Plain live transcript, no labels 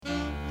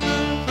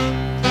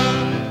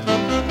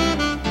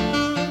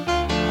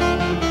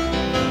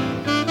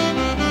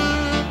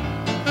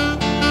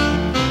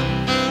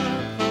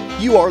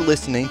You are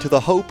listening to the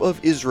Hope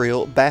of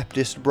Israel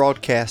Baptist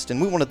broadcast, and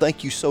we want to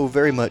thank you so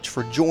very much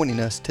for joining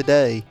us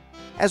today.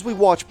 As we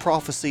watch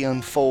prophecy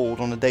unfold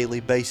on a daily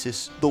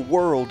basis, the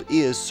world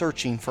is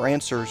searching for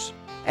answers,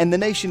 and the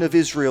nation of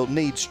Israel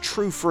needs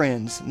true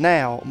friends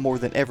now more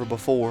than ever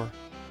before.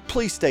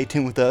 Please stay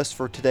tuned with us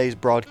for today's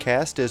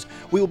broadcast as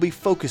we will be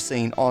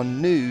focusing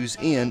on news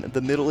in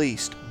the Middle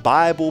East,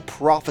 Bible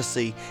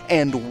prophecy,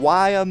 and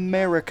why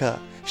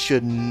America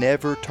should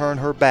never turn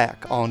her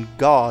back on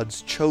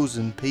God's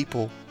chosen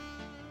people.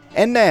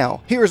 And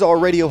now, here's our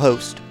radio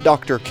host,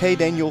 Dr. K.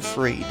 Daniel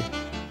Freed.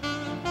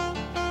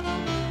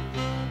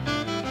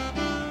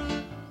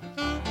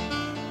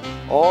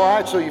 All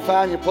right, so you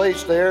found your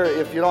place there.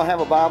 If you don't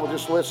have a Bible,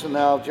 just listen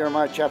now.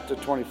 Jeremiah chapter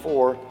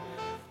 24,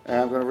 and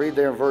I'm going to read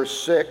there in verse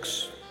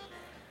 6.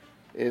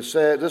 It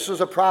said, this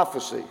is a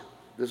prophecy.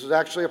 This is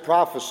actually a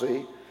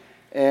prophecy,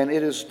 and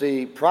it is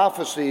the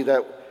prophecy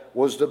that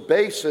was the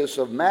basis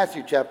of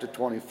Matthew chapter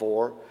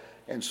 24.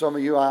 And some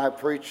of you, I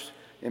preached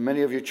in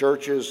many of your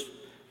churches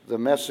the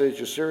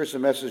message, a series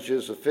of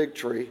messages, the fig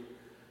tree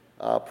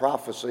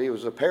prophecy. It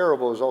was a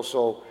parable. It was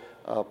also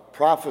a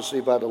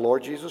prophecy by the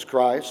Lord Jesus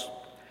Christ.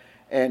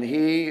 And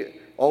he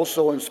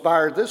also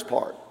inspired this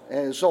part.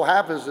 And it so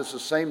happens it's the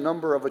same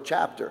number of a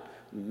chapter,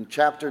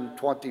 chapter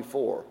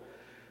 24.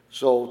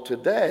 So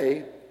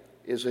today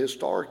is a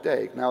historic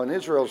day. Now in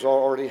Israel it's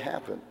already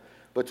happened.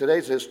 But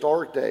today's a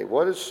historic day.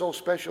 What is so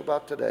special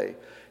about today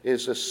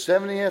is the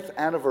 70th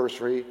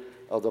anniversary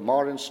of the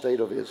modern state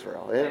of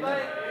Israel. Amen.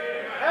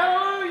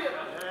 Hallelujah.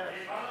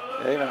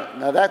 Amen.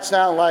 Now that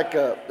sounds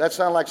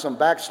like some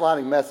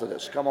backsliding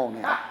Methodists. Come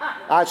on now.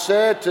 I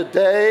said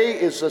today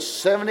is the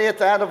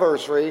 70th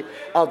anniversary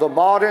of the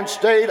modern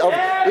state of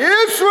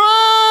Israel.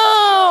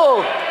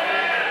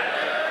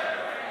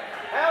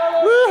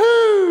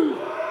 Woohoo!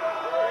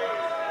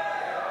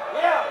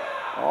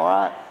 All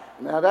right.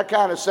 Now that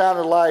kind of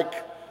sounded like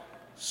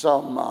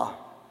some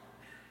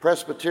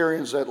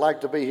Presbyterians that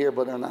like to be here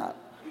but are not.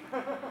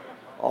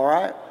 All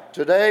right?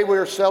 Today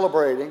we're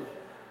celebrating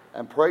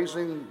and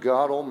praising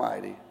God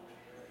Almighty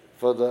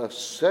for the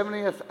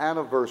 70th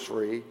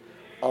anniversary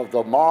of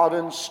the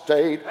modern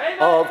state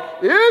of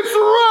Israel!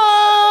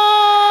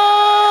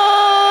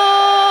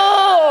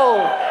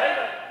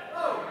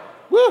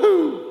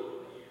 Woohoo!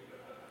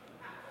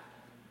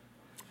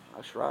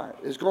 That's right.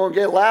 It's going to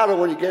get louder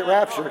when you get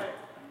raptured.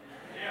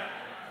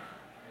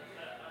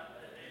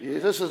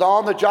 This is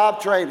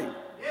on-the-job training.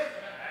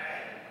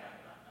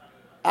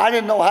 I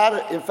didn't know how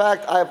to, in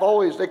fact,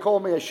 they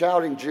called me a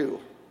shouting Jew.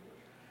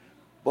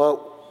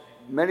 But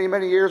many,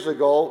 many years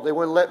ago, they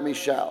wouldn't let me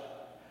shout.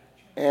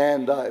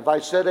 And if I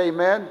said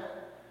amen,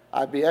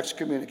 I'd be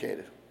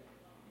excommunicated.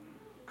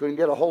 Couldn't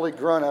get a holy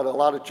grunt out of a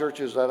lot of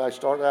churches that I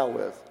started out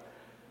with.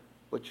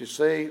 But you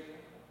see,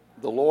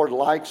 the Lord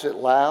likes it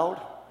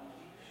loud.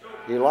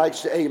 He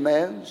likes the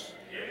amens.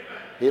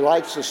 He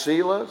likes the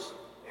selahs.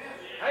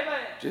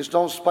 Just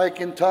don't speak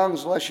in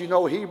tongues unless you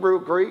know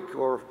Hebrew, Greek,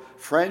 or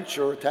French,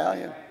 or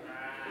Italian.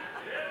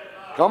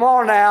 Come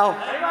on now.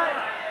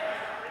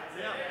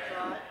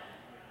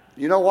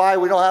 You know why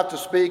we don't have to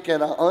speak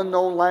in an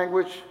unknown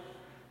language?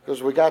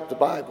 Because we got the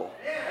Bible.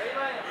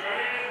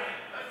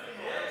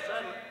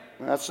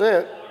 That's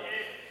it.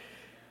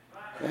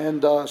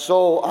 And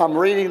so I'm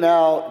reading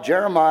now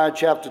Jeremiah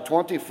chapter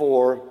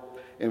 24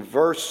 in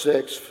verse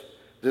 6.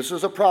 This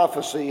is a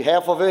prophecy.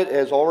 Half of it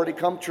has already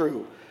come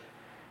true.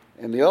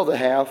 And the other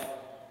half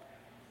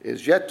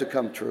is yet to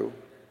come true.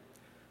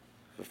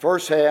 The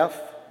first half,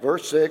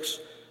 verse 6,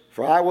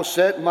 for I will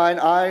set mine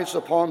eyes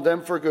upon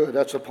them for good.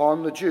 That's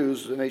upon the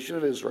Jews, the nation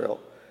of Israel.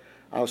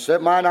 I will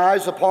set mine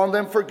eyes upon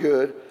them for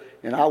good,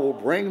 and I will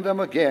bring them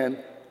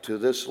again to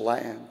this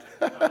land.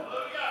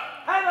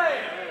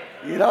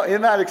 You know,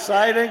 isn't that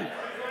exciting?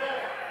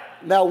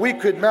 Now, we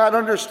could not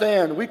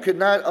understand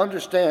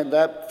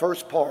that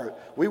first part.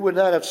 We would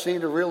not have seen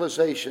the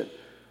realization,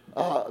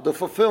 the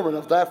fulfillment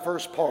of that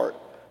first part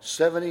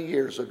 70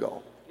 years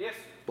ago. Yes.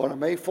 But on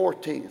May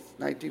 14th,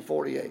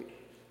 1948,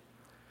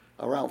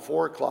 around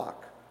 4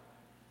 o'clock,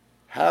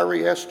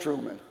 Harry S.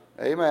 Truman,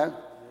 amen.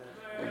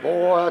 And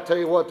boy, I tell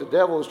you what, the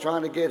devil was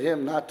trying to get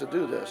him not to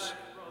do this.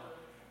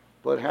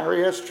 But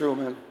Harry S.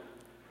 Truman,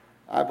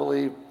 I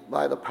believe,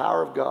 by the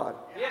power of God.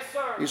 Yes,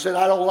 sir. He said,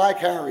 I don't like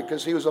Harry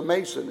because he was a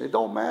Mason. It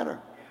don't matter.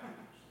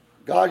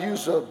 God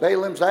used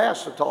Balaam's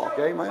ass to talk,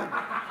 amen.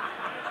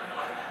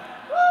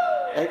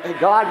 And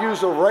God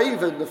used a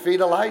raven to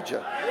feed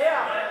Elijah.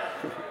 Yeah.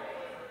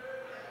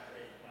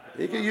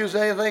 He can use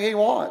anything he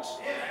wants.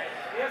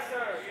 Yes,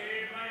 sir.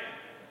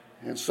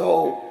 And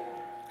so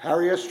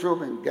Harry S.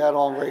 Truman got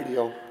on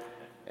radio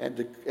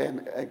and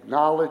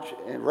acknowledged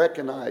and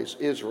recognized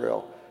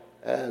Israel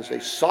as a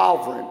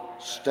sovereign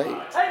state.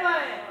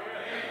 Amen.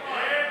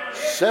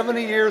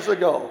 70 years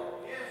ago.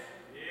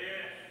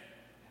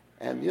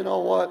 And you know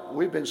what?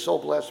 We've been so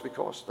blessed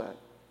because of that.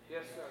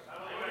 Yes, sir.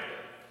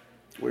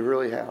 We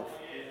really have.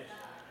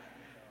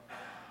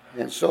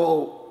 And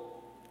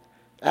so,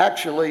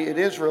 actually, in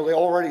Israel, they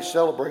already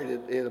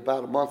celebrated it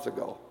about a month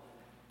ago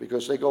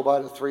because they go by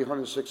the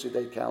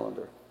 360-day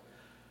calendar.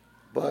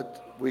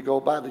 but we go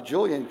by the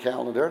Julian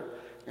calendar,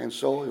 and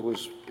so it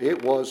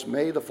was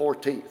May the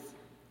 14th.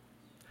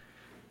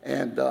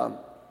 And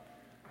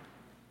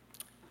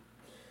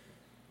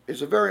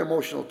it's a very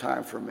emotional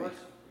time for me.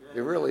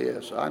 It really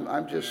is.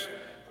 I'm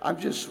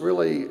just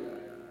really,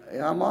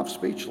 I'm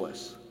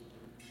speechless.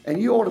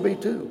 And you ought to be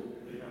too.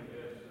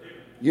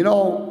 You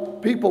know,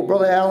 people,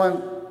 Brother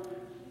Allen,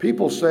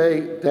 people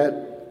say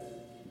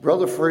that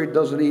Brother Freed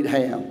doesn't eat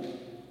ham.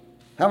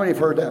 How many have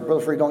heard that?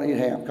 Brother Freed don't eat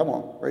ham. Come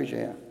on, raise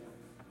your hand.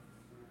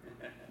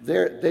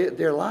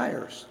 They're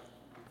liars.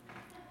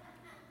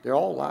 They're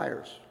all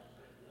liars.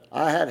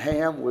 I had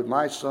ham with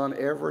my son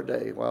every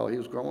day while he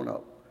was growing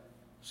up.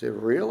 I said,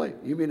 really?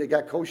 You mean they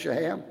got kosher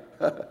ham?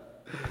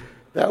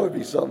 That would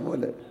be something,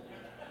 wouldn't it?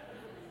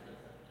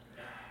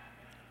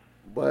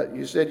 But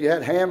you said you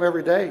had ham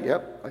every day?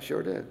 Yep, I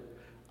sure did.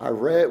 I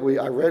read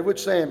with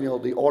Samuel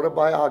the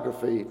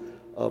autobiography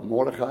of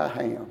Mordecai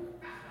Ham.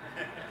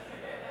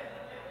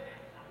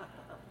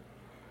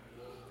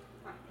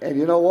 And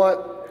you know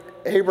what?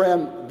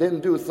 Abraham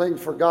didn't do a thing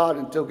for God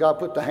until God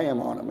put the ham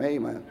on him.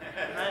 Amen.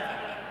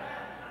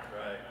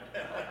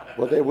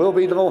 But there will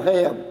be no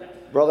ham.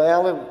 Brother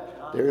Allen,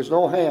 there is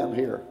no ham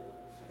here.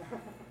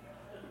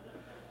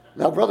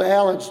 Now, Brother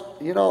Allen's,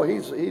 you know,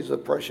 he's a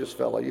precious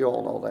fellow. You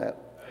all know that.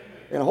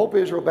 And Hope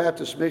Israel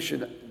Baptist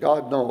Mission,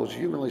 God knows,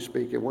 humanly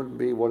speaking, wouldn't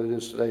be what it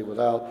is today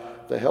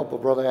without the help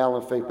of Brother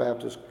Allen Faith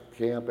Baptist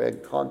Camp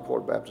and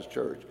Concord Baptist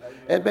Church.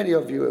 And many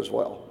of you as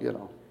well, you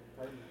know.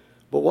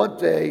 But one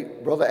day,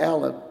 Brother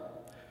Allen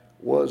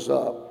he was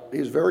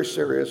very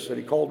serious, and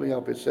he called me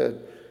up and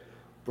said,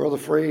 Brother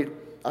Freed,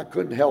 I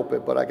couldn't help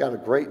it, but I got a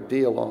great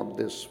deal on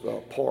this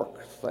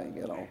pork thing,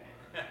 you know.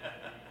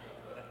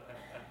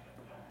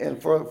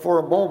 And for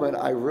a moment,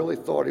 I really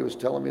thought he was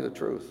telling me the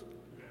truth.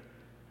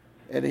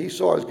 And he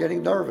saw I was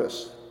getting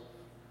nervous.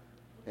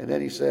 And then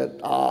he said,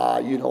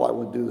 you know I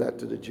wouldn't do that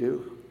to the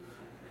Jew.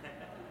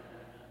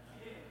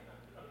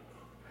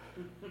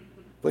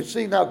 But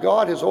see, now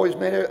God has always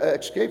made an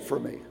escape for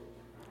me.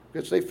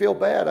 Because they feel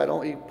bad. I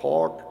don't eat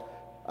pork.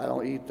 I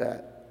don't eat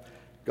that.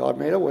 God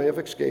made a way of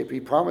escape.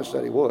 He promised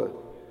that he would.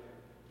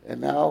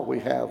 And now we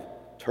have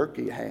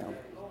turkey ham.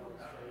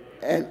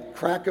 And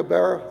Cracker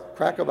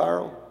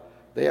Barrel,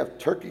 they have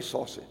turkey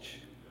sausage.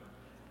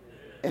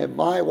 And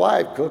my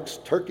wife cooks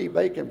turkey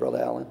bacon,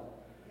 Brother Allen.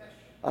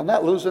 I'm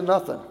not losing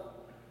nothing.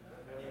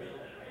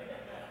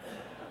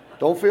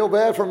 Don't feel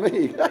bad for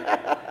me.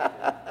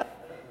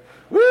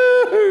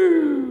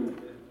 Woo-hoo!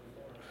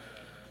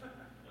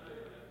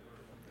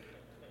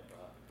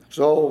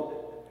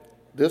 So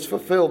this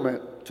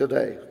fulfillment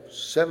today,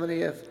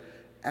 70th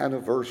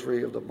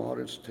anniversary of the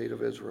modern state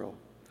of Israel.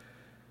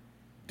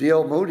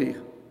 D.L. Moody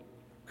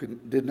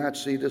did not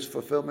see this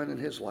fulfillment in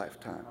his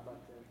lifetime.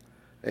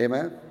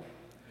 Amen.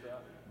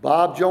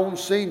 Bob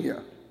Jones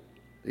Sr.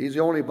 He's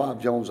the only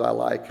Bob Jones I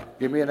like.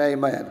 Give me an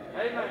amen.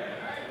 Amen.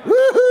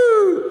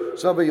 Woo-hoo!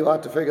 Some of you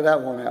ought to figure that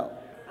one out.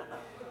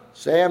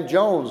 Sam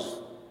Jones,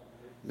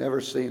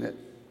 never seen it.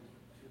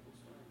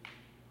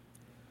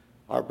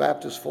 Our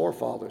Baptist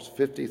forefathers,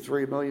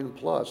 53 million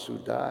plus, who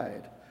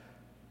died,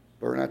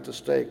 burned at the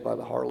stake by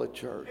the harlot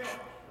church.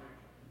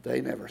 They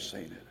never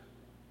seen it.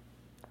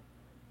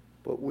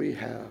 But we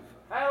have.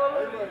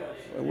 Hallelujah.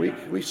 And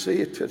we see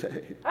it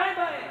today.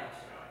 Amen.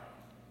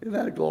 Isn't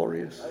that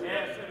glorious?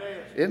 Yes, it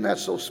is. Isn't that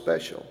so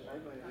special?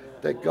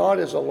 That God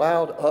has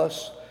allowed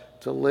us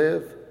to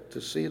live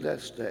to see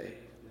this day.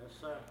 Yes,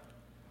 sir.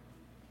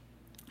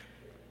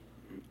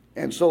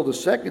 And so the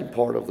second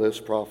part of this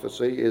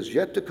prophecy is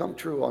yet to come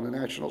true on a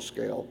national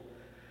scale.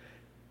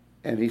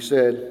 And he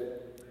said,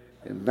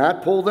 and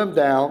not pull them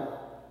down.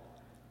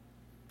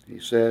 He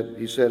said,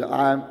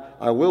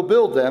 I will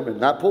build them and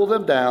not pull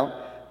them down,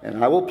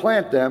 and I will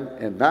plant them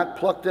and not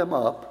pluck them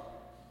up.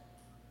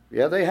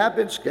 Yeah, they have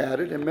been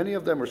scattered, and many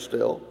of them are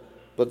still,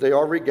 but they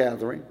are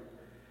regathering.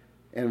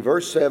 And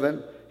verse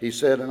 7, he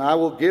said, and I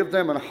will give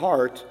them a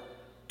heart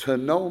to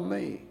know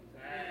me.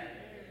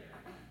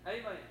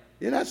 Amen.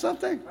 Isn't that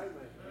something? Amen.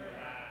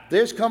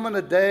 There's coming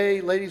a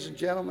day, ladies and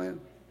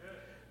gentlemen,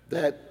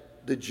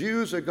 that the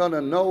Jews are going to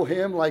know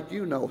him like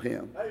you know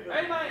him.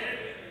 Amen.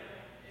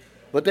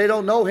 But they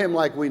don't know him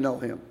like we know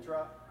him.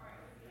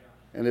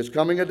 And there's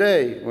coming a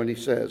day when he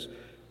says,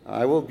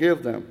 I will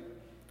give them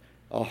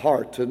a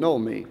heart to know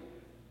me.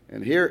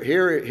 And here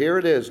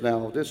it is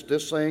now. This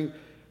thing,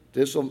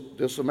 this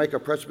will make a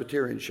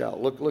Presbyterian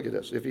shout. Look at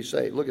this. If you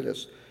say, look at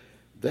this.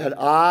 That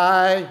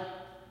I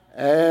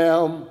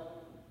am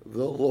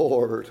the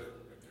Lord.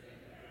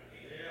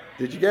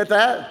 Did you get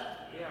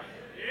that? Yeah.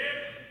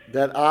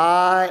 That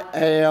I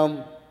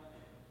am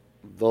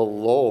the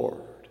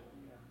Lord.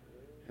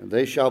 And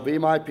they shall be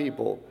my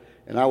people,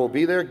 and I will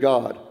be their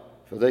God,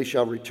 for they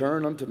shall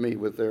return unto me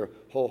with their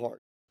whole heart.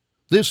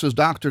 This is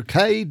Dr.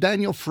 K.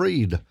 Daniel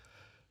Freed.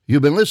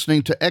 You've been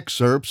listening to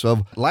excerpts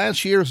of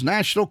last year's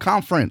national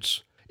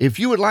conference. If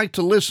you would like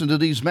to listen to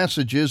these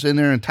messages in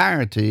their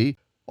entirety,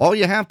 all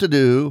you have to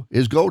do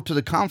is go to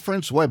the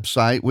conference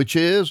website, which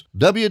is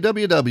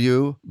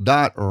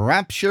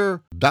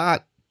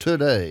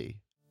www.rapture.today.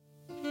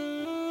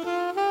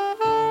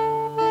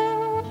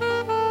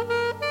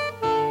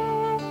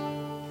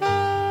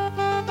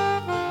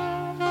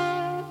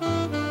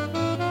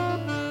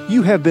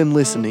 You have been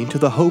listening to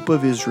the Hope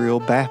of Israel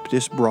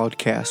Baptist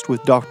broadcast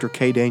with Dr.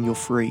 K. Daniel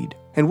Fried,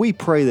 and we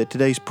pray that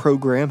today's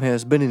program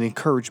has been an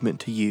encouragement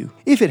to you.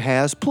 If it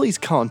has, please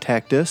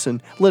contact us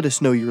and let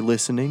us know you're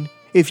listening.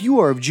 If you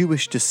are of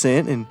Jewish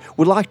descent and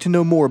would like to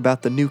know more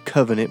about the new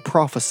covenant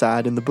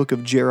prophesied in the book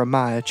of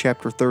Jeremiah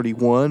chapter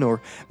 31,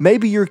 or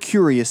maybe you're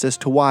curious as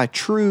to why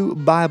true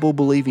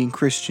Bible-believing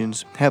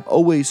Christians have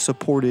always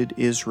supported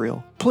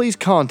Israel, please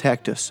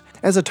contact us.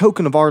 As a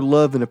token of our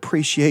love and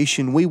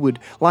appreciation, we would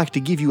like to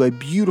give you a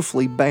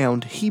beautifully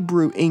bound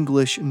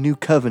Hebrew-English New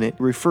Covenant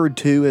referred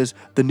to as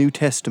the New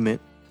Testament.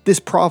 This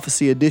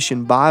Prophecy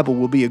Edition Bible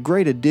will be a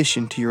great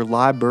addition to your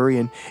library,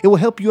 and it will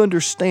help you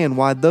understand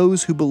why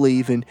those who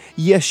believe in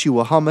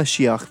Yeshua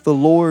HaMashiach, the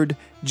Lord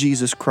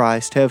Jesus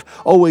Christ, have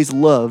always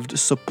loved,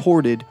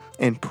 supported,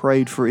 and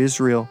prayed for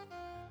Israel.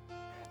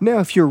 Now,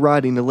 if you're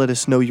writing to let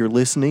us know you're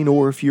listening,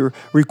 or if you're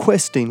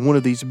requesting one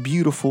of these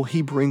beautiful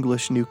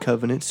Hebrew-English New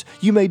Covenants,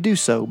 you may do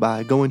so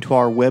by going to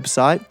our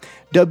website,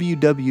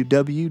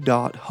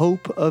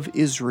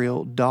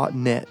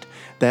 www.hopeofisrael.net.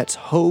 That's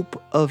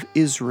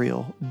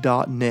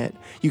hopeofisrael.net.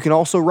 You can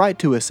also write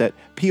to us at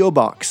P.O.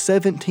 Box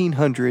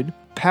 1700,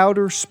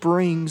 Powder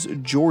Springs,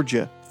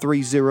 Georgia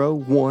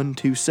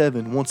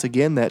 30127. Once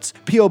again, that's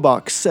P.O.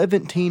 Box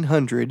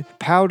 1700,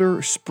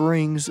 Powder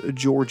Springs,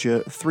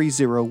 Georgia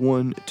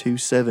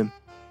 30127.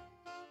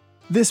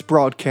 This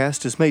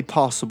broadcast is made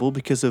possible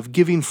because of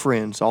giving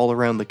friends all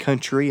around the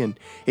country, and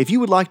if you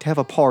would like to have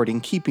a part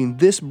in keeping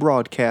this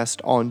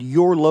broadcast on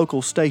your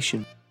local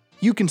station,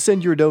 you can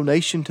send your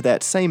donation to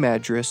that same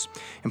address,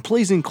 and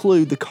please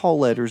include the call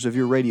letters of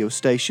your radio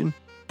station.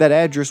 That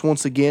address,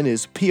 once again,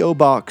 is P.O.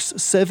 Box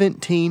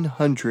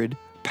 1700,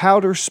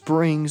 Powder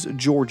Springs,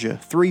 Georgia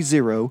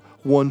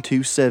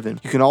 30127.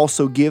 You can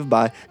also give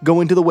by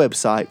going to the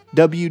website,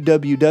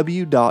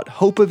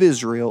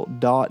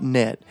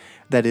 www.hopeofisrael.net.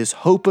 That is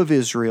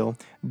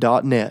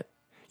hopeofisrael.net.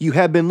 You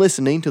have been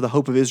listening to the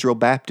Hope of Israel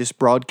Baptist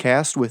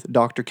broadcast with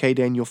Dr. K.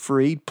 Daniel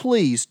Fried.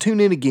 Please tune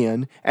in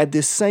again at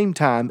this same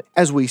time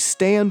as we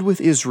stand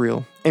with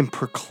Israel and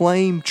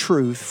proclaim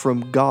truth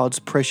from God's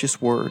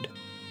precious word.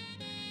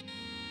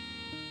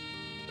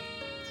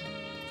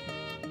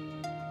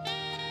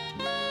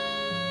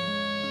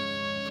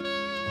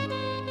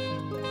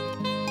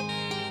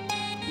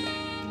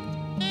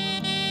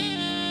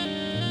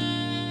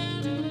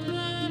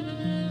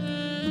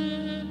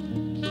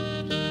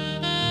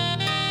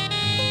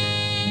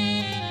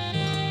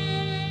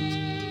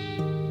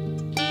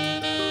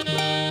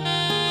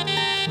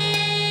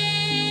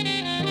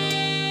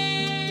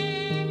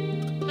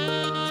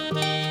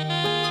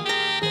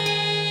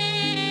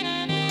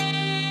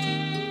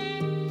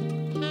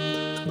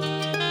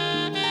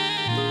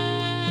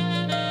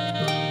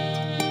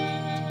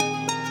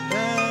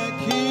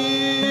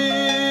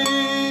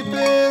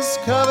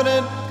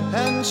 Covenant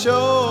and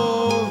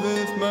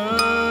showeth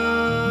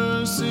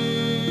mercy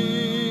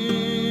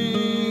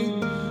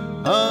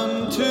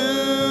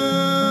unto